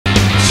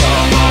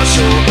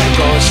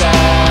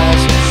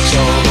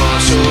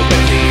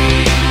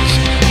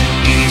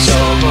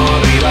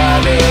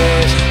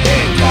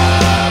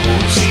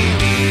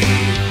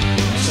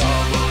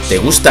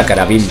gusta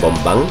CARA BIN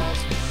BON BAND?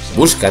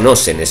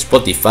 Búscanos en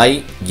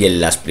Spotify y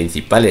en las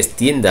principales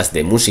tiendas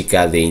de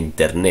música de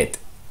internet.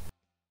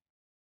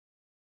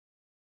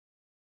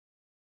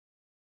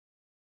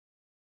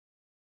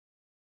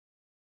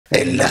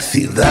 En la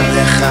ciudad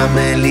de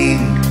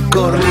Hamezing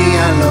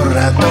corrían los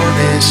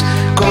ratones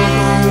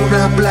como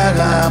una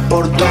plaga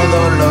por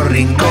todos los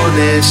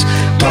rincones.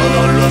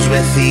 Todos los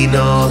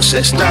vecinos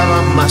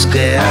estaban más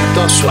que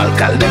hartos. Su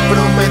alcalde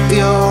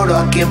prometió oro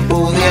a quien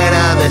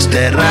pudiera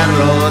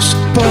desterrarlos.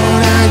 Por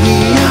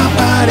allí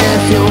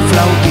apareció un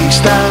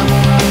flautista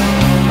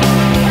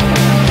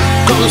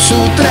con su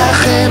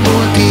traje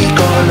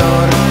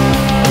multicolor.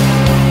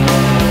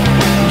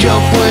 Yo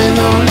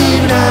puedo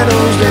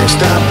libraros de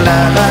esta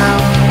plaga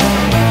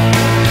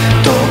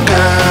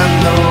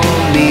tocando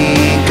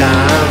mi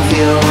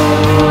canción.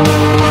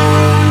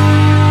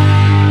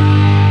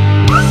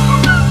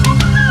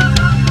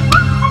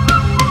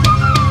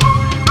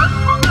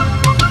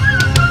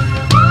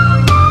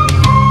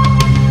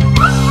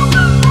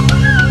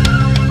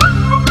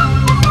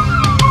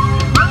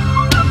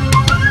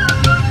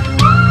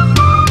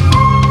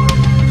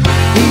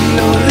 Y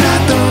los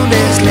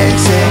ratones le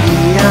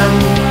seguían,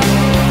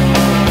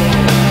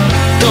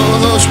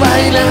 todos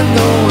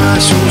bailando a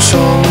su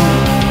son.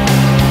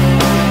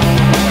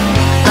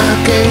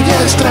 Aquella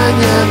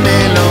extraña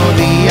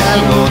melodía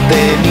algo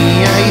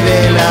tenía y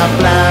de la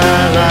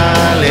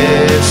plaga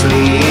les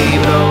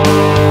libró.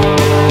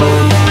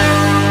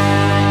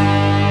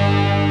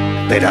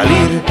 Pero al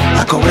ir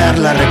a cobrar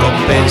la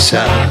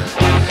recompensa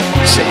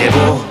se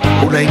llevó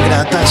una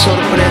ingrata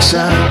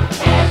sorpresa.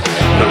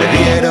 No le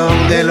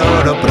dieron del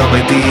oro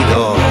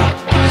prometido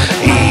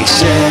y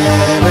se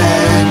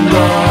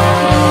vengó.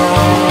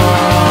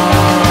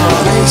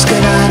 Podéis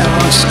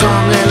quedaros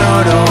con el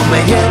oro,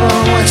 me llevo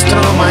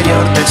vuestro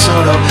mayor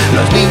tesoro.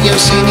 Los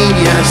niños y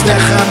niñas de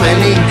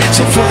Hamezing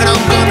se fueron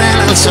con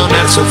él al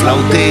sonar su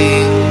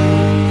flautín.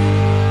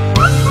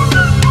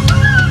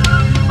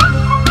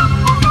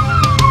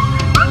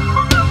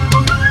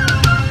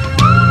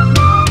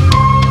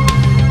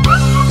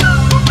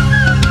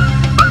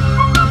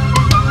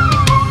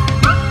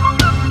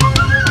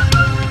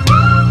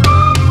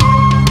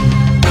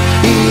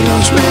 Y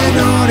los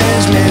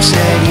menores le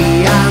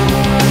seguían,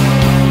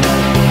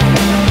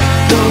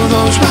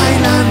 todos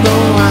bailando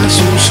a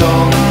su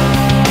son.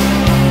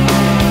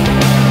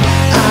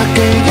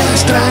 Aquella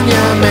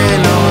extraña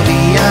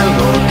melodía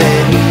algo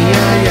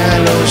tenía y a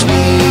los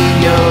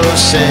niños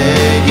se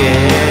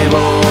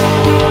llevó.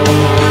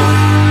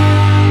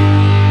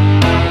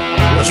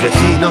 Los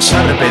vecinos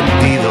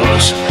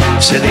arrepentidos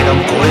se dieron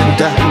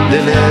cuenta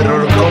del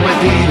error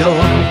cometido.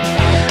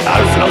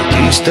 Al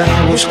flautista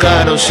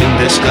buscaron sin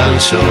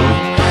descanso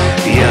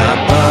y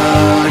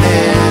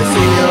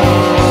apareció.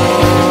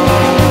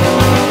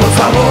 Por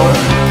favor,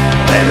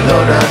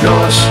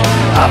 perdónanos,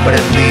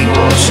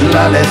 aprendimos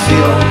la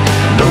lección.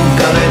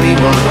 Nunca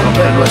debimos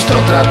romper nuestro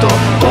trato.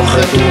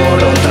 Coge tu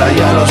oro,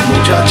 trae a los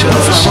muchachos.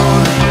 Por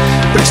favor,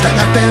 prestan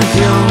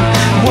atención,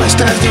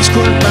 vuestras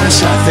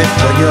disculpas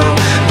acepto yo.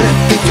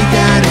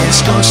 Rectificar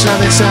es cosa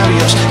de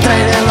sabios,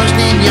 traeré a los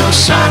niños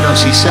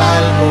sanos y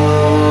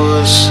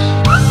salvos.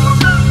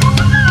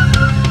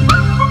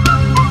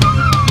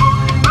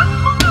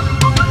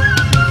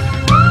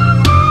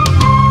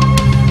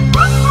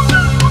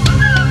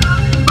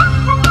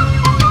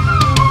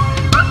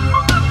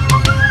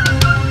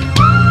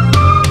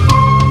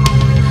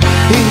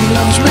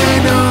 Los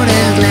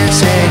menores le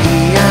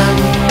seguían,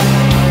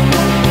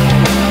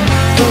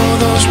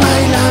 todos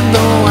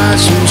bailando a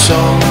su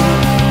son.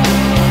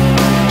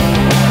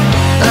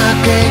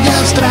 Aquella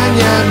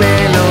extraña